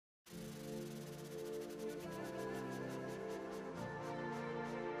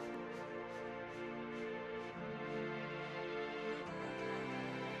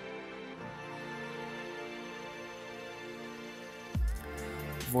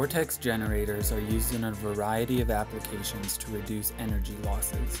Vortex generators are used in a variety of applications to reduce energy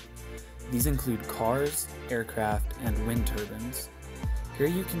losses. These include cars, aircraft, and wind turbines. Here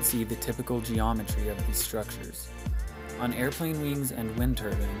you can see the typical geometry of these structures. On airplane wings and wind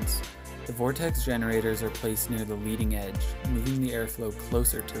turbines, the vortex generators are placed near the leading edge, moving the airflow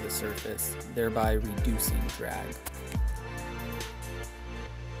closer to the surface, thereby reducing drag.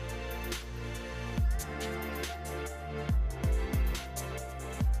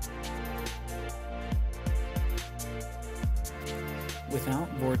 Without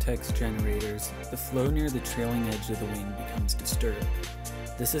vortex generators, the flow near the trailing edge of the wing becomes disturbed.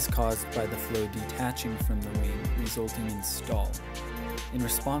 This is caused by the flow detaching from the wing, resulting in stall. In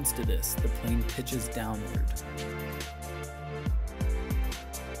response to this, the plane pitches downward.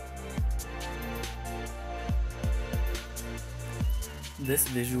 This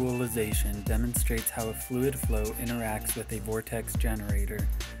visualization demonstrates how a fluid flow interacts with a vortex generator,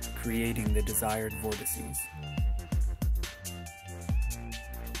 creating the desired vortices.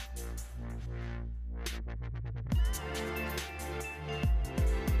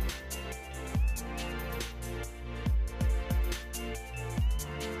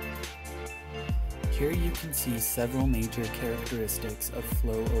 Here you can see several major characteristics of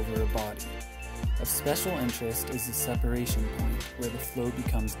flow over a body. Of special interest is the separation point, where the flow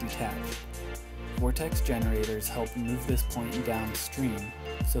becomes detached. Vortex generators help move this point downstream,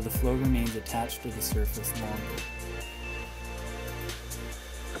 so the flow remains attached to the surface longer.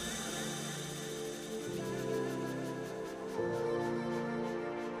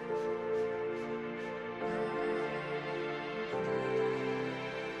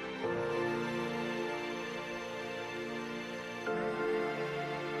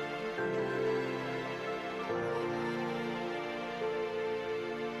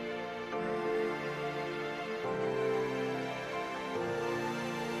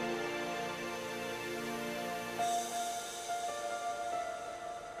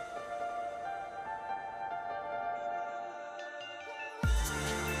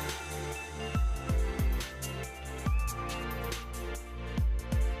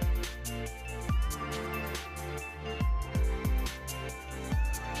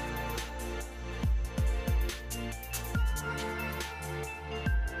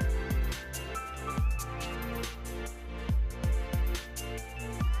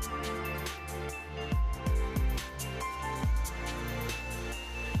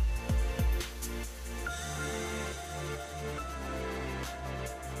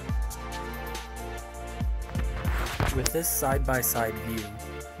 With this side-by-side view,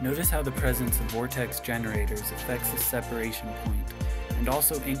 notice how the presence of vortex generators affects the separation point and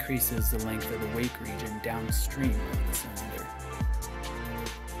also increases the length of the wake region downstream of the cylinder.